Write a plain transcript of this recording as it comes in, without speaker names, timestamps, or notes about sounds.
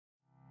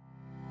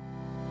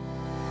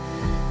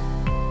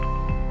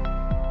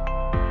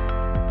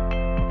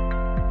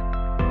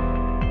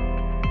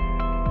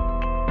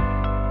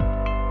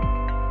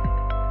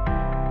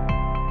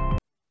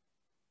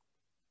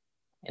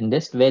In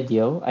this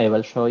video, I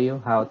will show you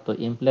how to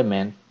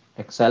implement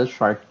Excel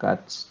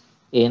shortcuts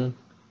in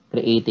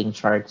creating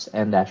charts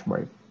and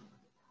dashboard.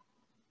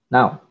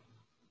 Now,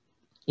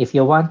 if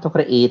you want to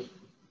create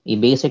a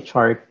basic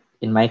chart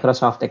in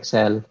Microsoft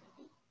Excel,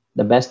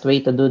 the best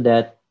way to do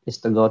that is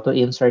to go to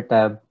Insert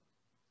tab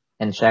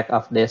and check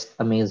off this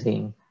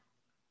amazing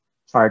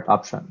chart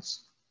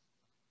options.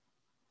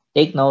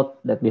 Take note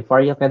that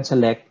before you can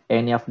select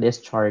any of this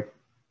chart,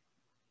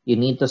 you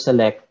need to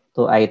select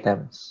two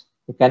items.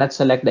 You cannot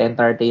select the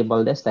entire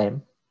table this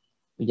time.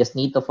 You just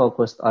need to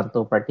focus on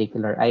two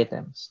particular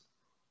items.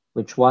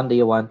 Which one do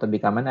you want to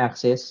become an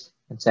axis?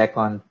 And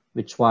second,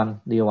 which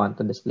one do you want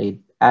to display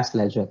as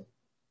legend?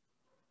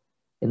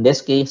 In this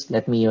case,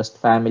 let me use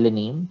family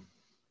name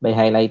by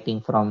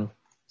highlighting from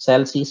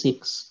cell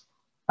C6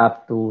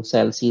 up to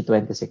cell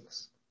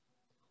C26.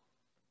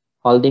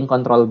 Holding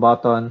control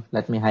button,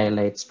 let me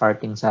highlight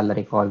starting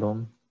salary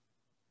column.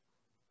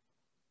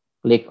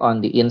 Click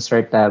on the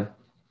insert tab,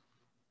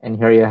 and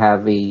here you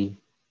have a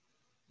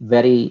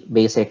very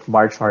basic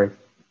bar chart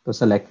to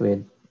select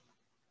with.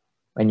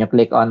 When you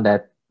click on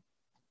that,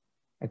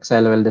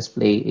 Excel will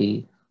display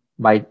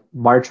a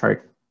bar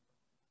chart.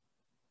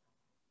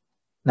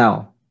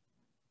 Now,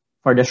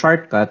 for the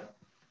shortcut,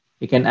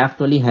 you can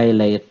actually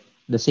highlight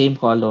the same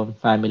column,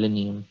 family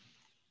name,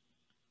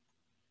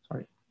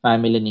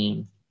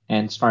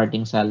 and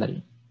starting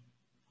salary.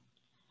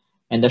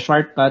 And the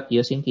shortcut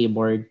using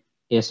keyboard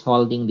is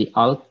holding the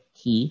Alt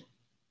key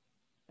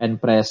and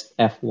press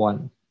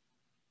F1.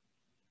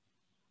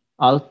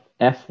 Alt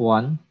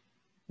F1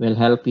 will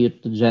help you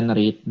to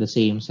generate the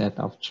same set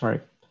of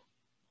chart.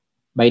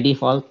 By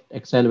default,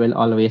 Excel will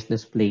always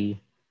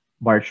display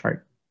bar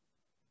chart.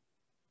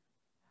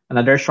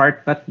 Another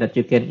shortcut that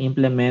you can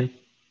implement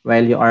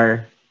while you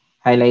are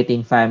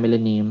highlighting family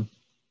name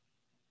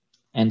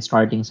and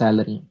starting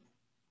salary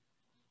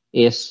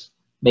is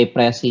by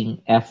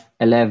pressing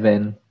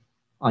F11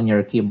 on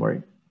your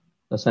keyboard.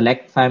 So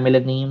select family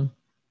name,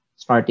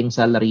 starting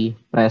salary,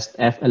 press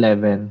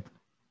F11.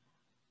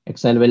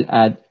 Excel will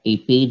add a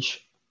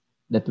page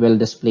that will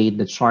display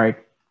the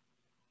chart,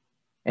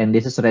 and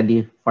this is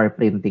ready for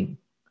printing.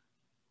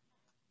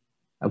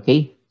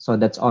 Okay, so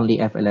that's only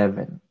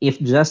F11. If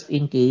just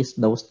in case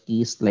those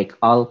keys like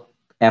Alt,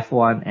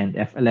 F1, and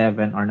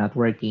F11 are not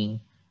working,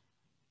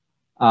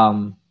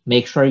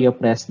 make sure you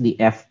press the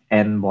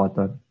Fn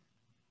button.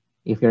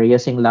 If you're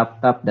using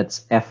laptop,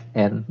 that's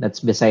Fn, that's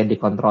beside the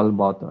control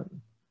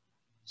button.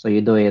 So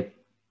you do it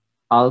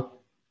Alt,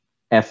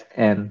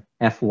 Fn,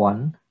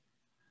 F1,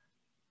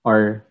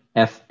 or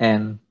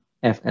Fn,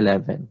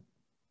 F11.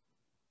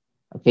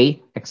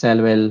 Okay,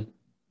 Excel will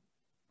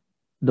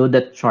do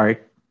that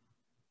chart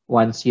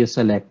once you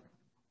select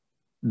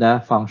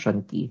the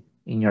function key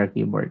in your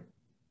keyboard.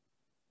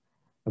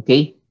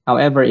 Okay,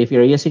 however, if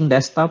you're using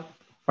desktop,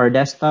 for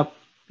desktop,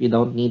 you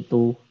don't need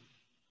to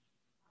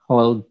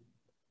hold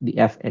the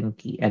Fn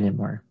key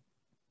anymore.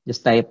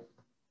 Just type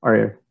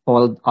or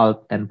hold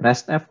Alt and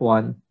press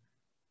F1,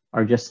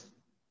 or just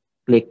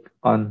click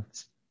on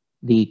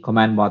the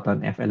command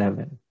button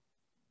F11.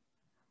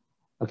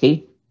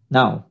 Okay,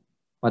 now,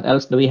 what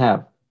else do we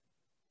have?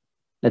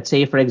 Let's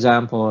say, for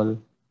example,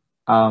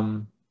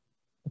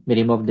 let me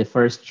remove the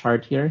first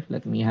chart here.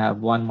 Let me have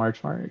one more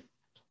chart.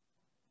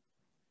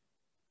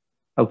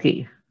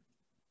 Okay,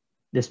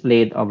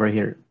 displayed over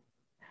here.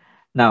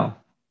 Now,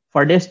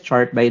 for this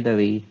chart, by the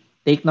way,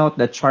 take note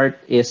the chart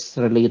is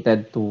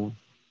related to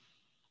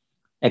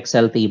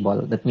Excel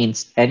table. That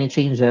means any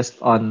changes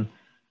on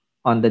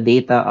the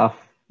data of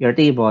your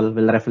table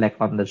will reflect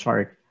on the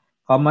chart.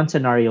 Common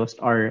scenarios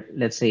are,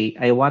 let's say,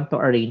 I want to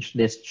arrange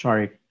this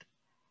chart,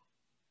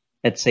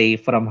 let's say,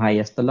 from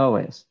highest to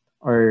lowest.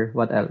 Or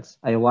what else?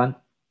 I want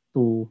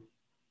to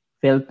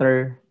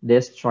filter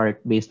this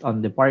chart based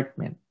on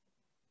department.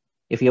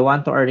 If you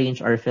want to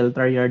arrange or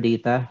filter your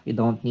data, you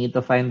don't need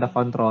to find the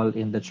control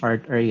in the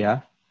chart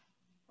area.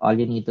 All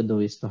you need to do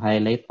is to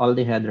highlight all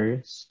the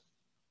headers,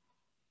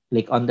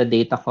 click on the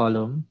data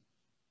column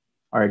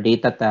or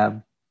data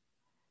tab,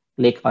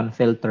 click on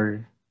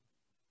filter,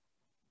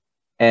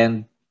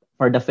 and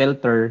for the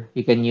filter,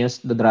 you can use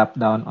the drop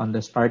down on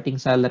the starting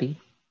salary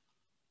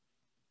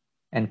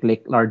and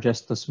click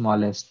largest to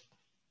smallest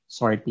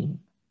sorting.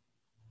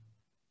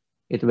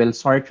 It will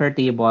sort your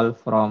table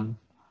from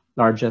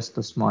largest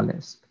to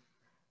smallest.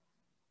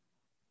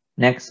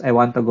 Next, I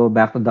want to go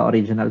back to the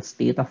original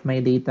state of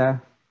my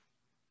data.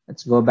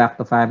 Let's go back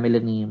to family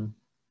name.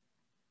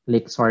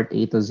 Click sort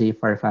A to Z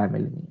for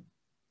family name.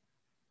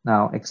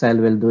 Now, Excel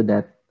will do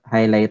that,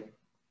 highlight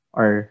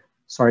or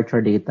sort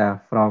your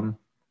data from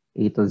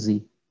A to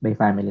Z by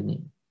family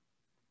name.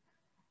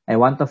 I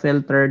want to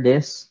filter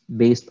this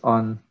based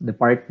on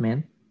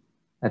department.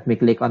 Let me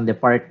click on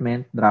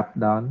department, drop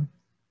down,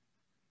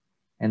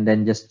 and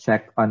then just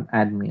check on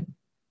admin.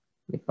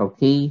 Click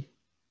OK.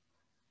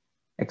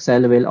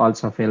 Excel will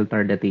also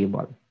filter the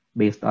table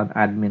based on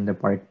admin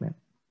department.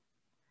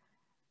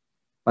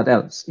 What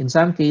else? In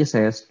some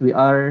cases, we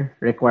are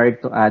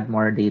required to add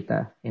more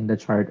data in the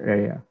chart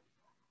area.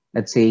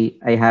 Let's say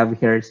I have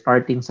here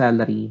starting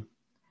salary,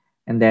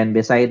 And then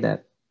beside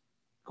that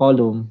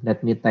column,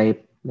 let me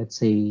type, let's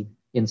say,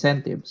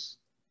 incentives.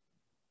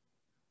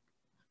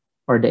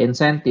 For the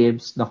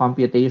incentives, the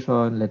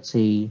computation, let's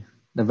say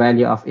the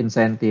value of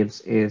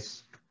incentives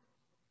is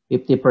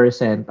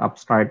 50% of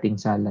starting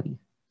salary.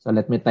 So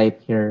let me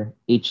type here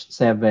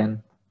H7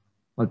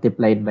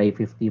 multiplied by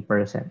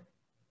 50%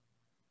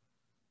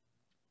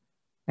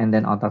 and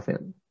then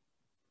autofill.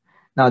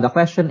 Now the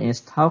question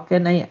is, how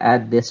can I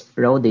add this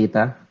raw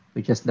data,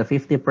 which is the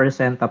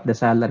 50% of the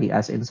salary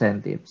as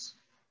incentives?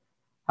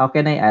 How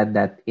can I add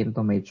that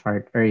into my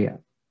chart area?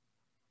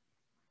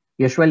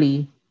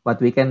 Usually,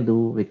 what we can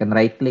do, we can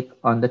right click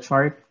on the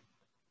chart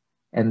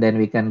and then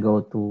we can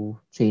go to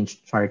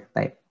change chart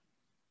type.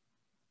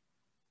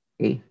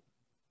 Okay.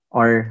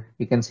 Or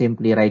you can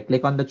simply right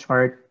click on the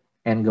chart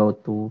and go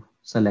to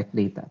select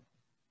data.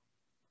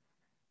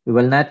 We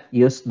will not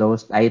use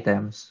those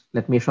items.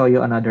 Let me show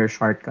you another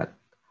shortcut.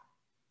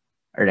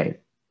 All right.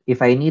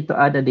 If I need to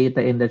add the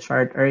data in the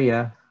chart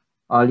area,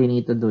 all you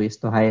need to do is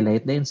to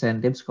highlight the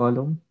incentives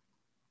column,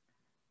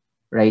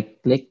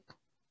 right click,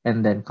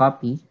 and then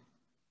copy.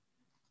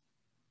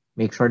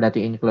 Make sure that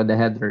you include the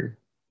header.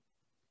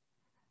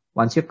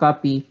 Once you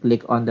copy,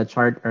 click on the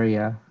chart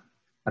area,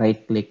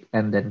 right click,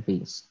 and then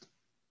paste.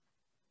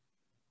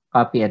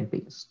 Copy and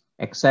paste.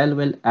 Excel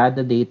will add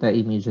the data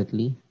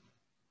immediately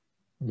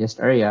in this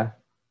area.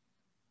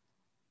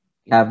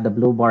 We have the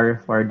blue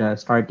bar for the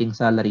starting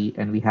salary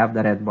and we have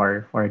the red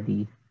bar for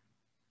the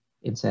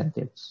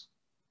incentives.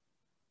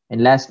 And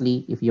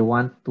lastly, if you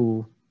want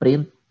to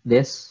print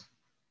this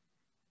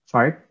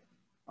chart,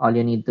 all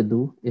you need to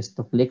do is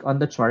to click on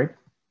the chart,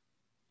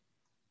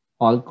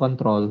 hold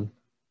Control,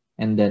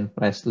 and then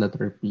press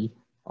letter P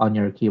on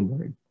your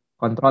keyboard.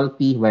 Control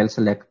P while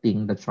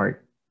selecting the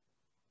chart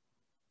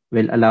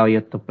will allow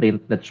you to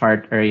print the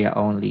chart area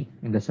only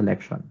in the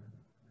selection.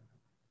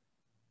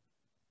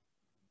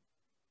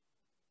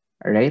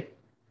 All right,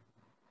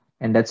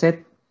 and that's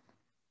it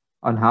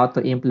on how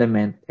to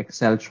implement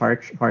Excel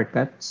chart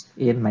shortcuts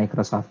in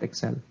Microsoft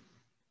Excel.